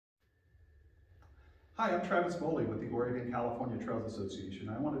Hi, I'm Travis Boley with the Oregon-California Trails Association.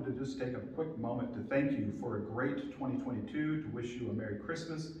 I wanted to just take a quick moment to thank you for a great 2022, to wish you a Merry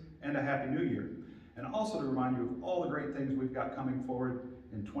Christmas and a Happy New Year, and also to remind you of all the great things we've got coming forward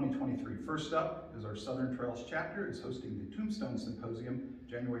in 2023. First up is our Southern Trails chapter is hosting the Tombstone Symposium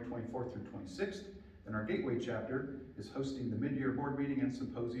January 24th through 26th. Then our Gateway chapter is hosting the mid-year board meeting and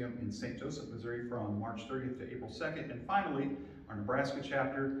symposium in St. Joseph, Missouri from March 30th to April 2nd. And finally, our Nebraska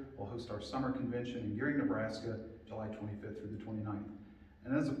chapter will host our summer convention in Gearing, Nebraska, July 25th through the 29th.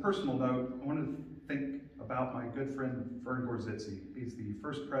 And as a personal note, I wanted to think about my good friend Vern Gorzitzi. He's the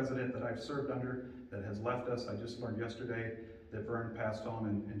first president that I've served under that has left us. I just learned yesterday that Vern passed on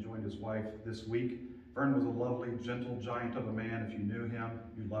and joined his wife this week. Vern was a lovely, gentle giant of a man. If you knew him,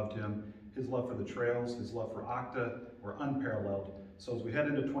 you loved him. His love for the trails, his love for OCTA were unparalleled. So as we head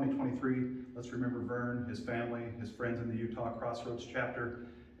into 2023, let's remember Vern, his family, his friends in the Utah Crossroads chapter.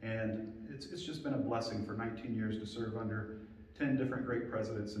 And it's just been a blessing for 19 years to serve under 10 different great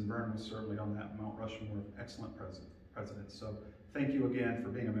presidents, and Vern was certainly on that Mount Rushmore of excellent presidents. So thank you again for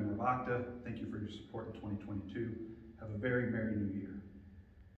being a member of OCTA. Thank you for your support in 2022. Have a very Merry New Year.